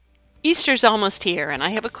Easter's almost here, and I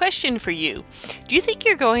have a question for you. Do you think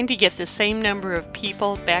you're going to get the same number of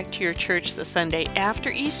people back to your church the Sunday after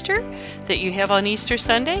Easter that you have on Easter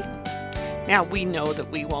Sunday? Now, we know that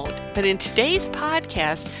we won't, but in today's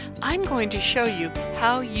podcast, I'm going to show you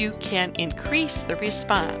how you can increase the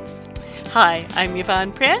response. Hi, I'm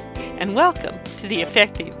Yvonne Pratt, and welcome to the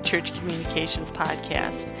Effective Church Communications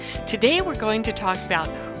Podcast. Today, we're going to talk about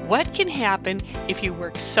what can happen if you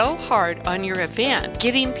work so hard on your event,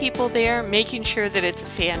 getting people there, making sure that it's a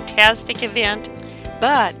fantastic event,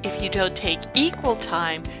 but if you don't take equal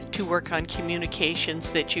time to work on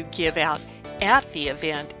communications that you give out at the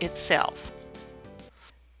event itself.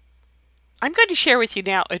 I'm going to share with you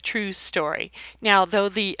now a true story. Now, though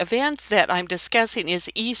the event that I'm discussing is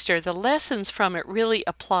Easter, the lessons from it really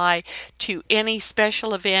apply to any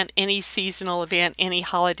special event, any seasonal event, any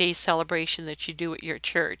holiday celebration that you do at your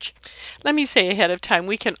church. Let me say ahead of time,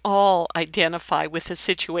 we can all identify with the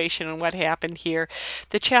situation and what happened here.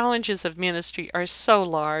 The challenges of ministry are so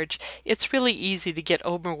large, it's really easy to get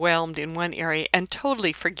overwhelmed in one area and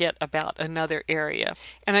totally forget about another area.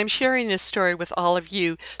 And I'm sharing this story with all of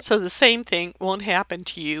you so the same thing won't happen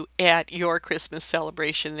to you at your Christmas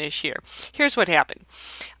celebration this year. Here's what happened.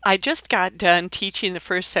 I just got done teaching the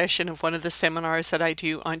first session of one of the seminars that I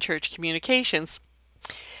do on church communications.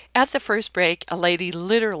 At the first break, a lady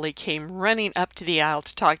literally came running up to the aisle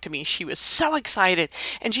to talk to me. She was so excited,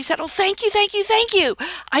 and she said, "Oh, thank you, thank you, thank you.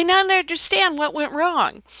 I now understand what went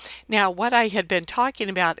wrong." Now, what I had been talking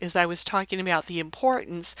about is I was talking about the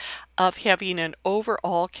importance of having an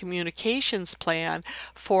overall communications plan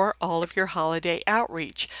for all of your holiday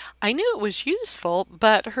outreach. I knew it was useful,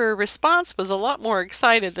 but her response was a lot more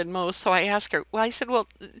excited than most, so I asked her, I said, "Well,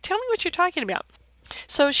 tell me what you're talking about."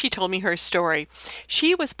 So she told me her story.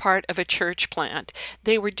 She was part of a church plant.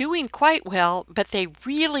 They were doing quite well, but they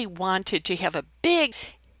really wanted to have a big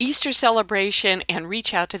Easter celebration and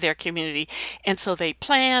reach out to their community. And so they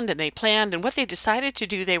planned and they planned. And what they decided to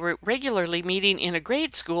do, they were regularly meeting in a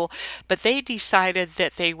grade school, but they decided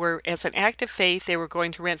that they were, as an act of faith, they were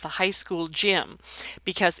going to rent the high school gym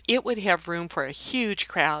because it would have room for a huge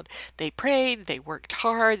crowd. They prayed, they worked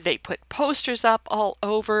hard, they put posters up all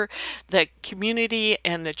over the community,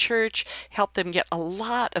 and the church helped them get a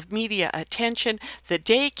lot of media attention. The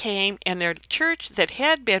day came, and their church that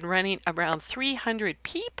had been running around 300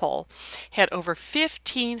 people had over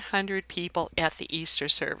 1,500 people at the Easter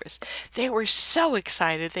service. They were so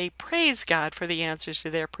excited. They praised God for the answers to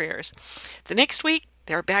their prayers. The next week,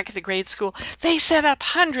 they were back at the grade school. They set up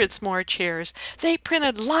hundreds more chairs. They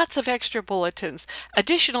printed lots of extra bulletins.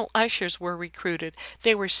 Additional ushers were recruited.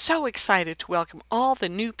 They were so excited to welcome all the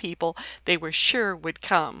new people they were sure would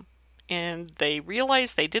come. And they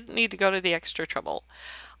realized they didn't need to go to the extra trouble.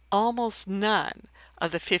 Almost none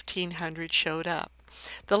of the 1,500 showed up.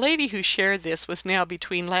 The lady who shared this was now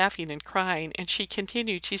between laughing and crying, and she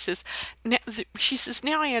continued.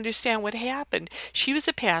 Now I understand what happened. She was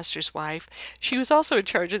a pastor's wife. She was also in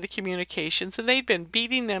charge of the communications, and they'd been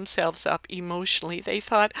beating themselves up emotionally. They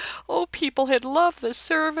thought, oh, people had loved the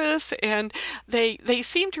service, and they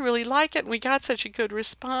seemed to really like it, and we got such a good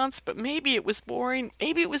response, but maybe it was boring.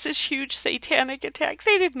 Maybe it was this huge satanic attack.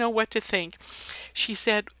 They didn't know what to think. She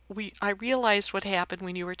said, I realized what happened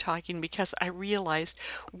when you were talking because I realized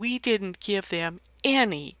we didn't give them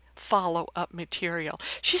any follow-up material.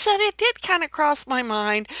 She said it did kind of cross my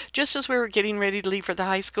mind just as we were getting ready to leave for the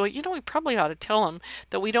high school. We probably ought to tell them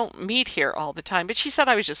that we don't meet here all the time. But she said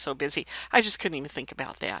I was just so busy. I just couldn't even think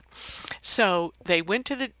about that. So they went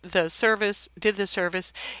to the service, did the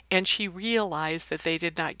service, and she realized that they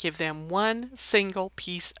did not give them one single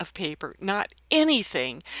piece of paper, not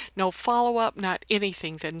anything, no follow-up, not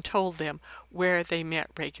anything, then told them where they met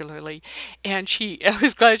regularly. And I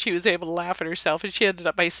was glad she was able to laugh at herself, and she ended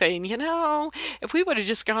up by saying, if we would have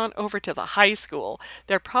just gone over to the high school,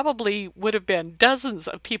 there probably would have been dozens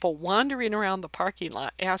of people wandering around the parking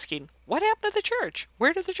lot asking, what happened to the church?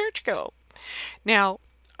 Where did the church go? Now,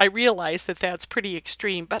 I realize that that's pretty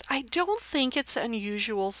extreme, but I don't think it's an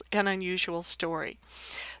unusual story.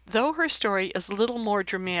 Though her story is a little more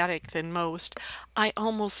dramatic than most, I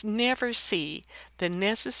almost never see the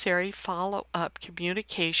necessary follow-up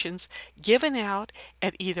communications given out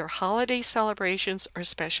at either holiday celebrations or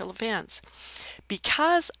special events.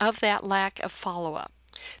 Because of that lack of follow-up,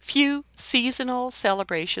 few seasonal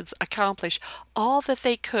celebrations accomplish all that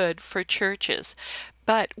they could for churches,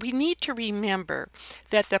 But we need to remember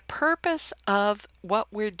that the purpose of what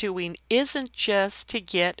we're doing isn't just to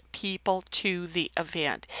get people to the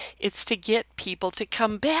event. It's to get people to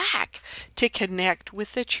come back, to connect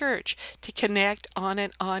with the church, to connect on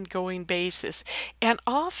an ongoing basis. And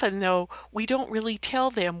often, though, we don't really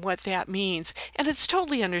tell them what that means. And it's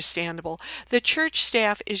totally understandable. The church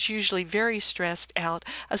staff is usually very stressed out,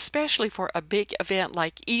 especially for a big event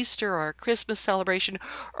like Easter or a Christmas celebration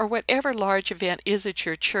or whatever large event is at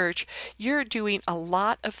your church. You're doing a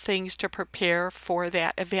lot of things to prepare for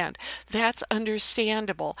that event. That's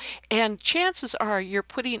understandable. And chances are you're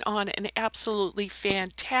putting on an absolutely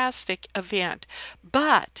fantastic event.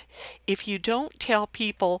 But if you don't tell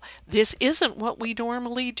people this isn't what we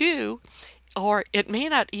normally do, or it may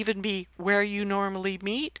not even be where you normally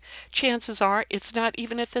meet. Chances are it's not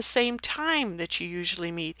even at the same time that you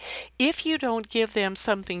usually meet. If you don't give them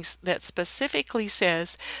something that specifically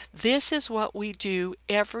says, this is what we do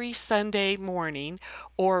every Sunday morning,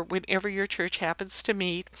 or whenever your church happens to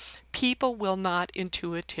meet, people will not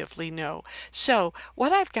intuitively know. So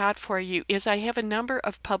what I've got for you is I have a number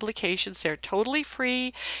of publications. They're totally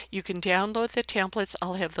free. You can download the templates.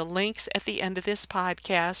 I'll have the links at the end of this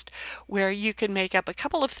podcast where you can make up a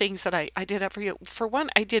couple of things that I did up for you. For one,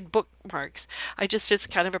 I did bookmarks. I just did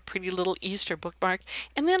kind of a pretty little Easter bookmark.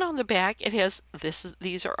 And then on the back, it has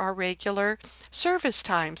these are our regular service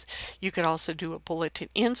times. You could also do a bulletin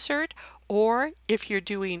insert, or if you're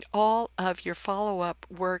doing all of your follow-up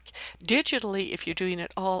work digitally, if you're doing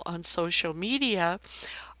it all on social media,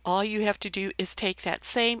 all you have to do is take that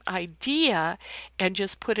same idea and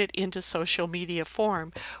just put it into social media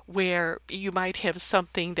form, where you might have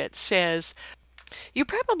something that says, you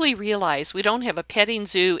probably realize we don't have a petting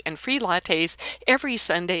zoo and free lattes every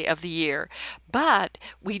Sunday of the year, but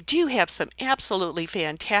we do have some absolutely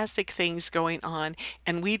fantastic things going on,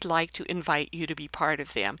 and we'd like to invite you to be part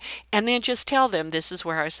of them. And then just tell them this is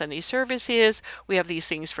where our Sunday service is. We have these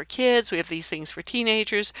things for kids. We have these things for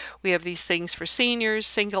teenagers. We have these things for seniors,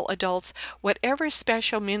 single adults. Whatever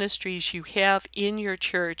special ministries you have in your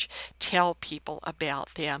church, tell people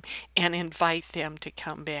about them and invite them to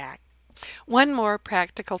come back. One more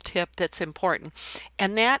practical tip that's important,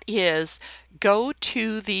 and that is go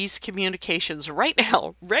to these communications right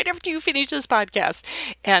now, right after you finish this podcast,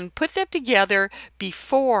 and put them together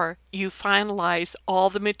before you finalize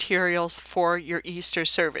all the materials for your Easter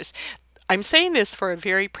service. I'm saying this for a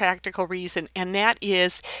very practical reason, and that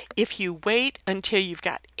is if you wait until you've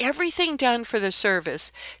got everything done for the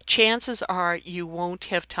service, chances are you won't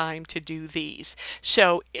have time to do these.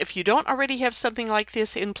 So if you don't already have something like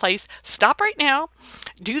this in place, stop right now,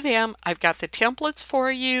 do them. I've got the templates for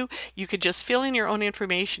you. You can just fill in your own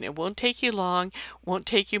information. It won't take you long, won't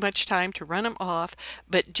take you much time to run them off,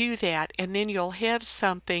 but do that, and then you'll have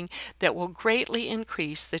something that will greatly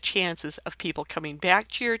increase the chances of people coming back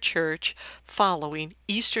to your church following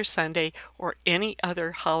Easter Sunday or any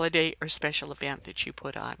other holiday or special event that you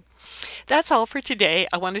put on. That's all for today.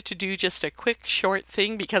 I wanted to do just a quick short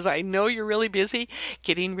thing because I know you're really busy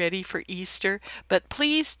getting ready for Easter, but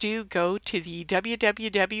please do go to the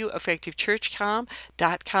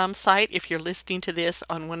www.effectivechurchcom.com site if you're listening to this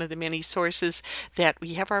on one of the many sources that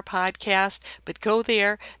we have our podcast, but go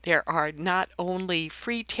there. There are not only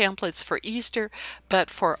free templates for Easter,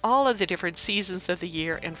 but for all of the different seasons of the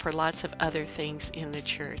year and for lots of other things in the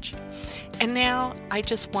church. And now I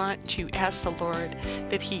just want to ask the Lord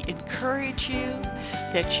that He encourage you,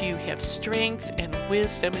 that you have strength and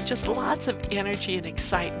wisdom and just lots of energy and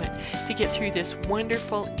excitement to get through this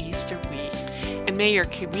wonderful Easter week. And may your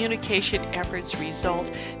communication efforts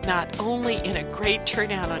result not only in a great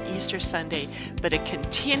turnout on Easter Sunday, but a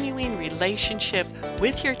continuing relationship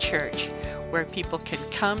with your church where people can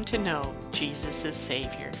come to know Jesus as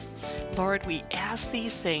Savior. Lord, we ask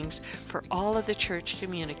these things for all of the church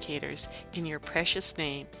communicators in your precious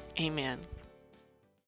name. Amen.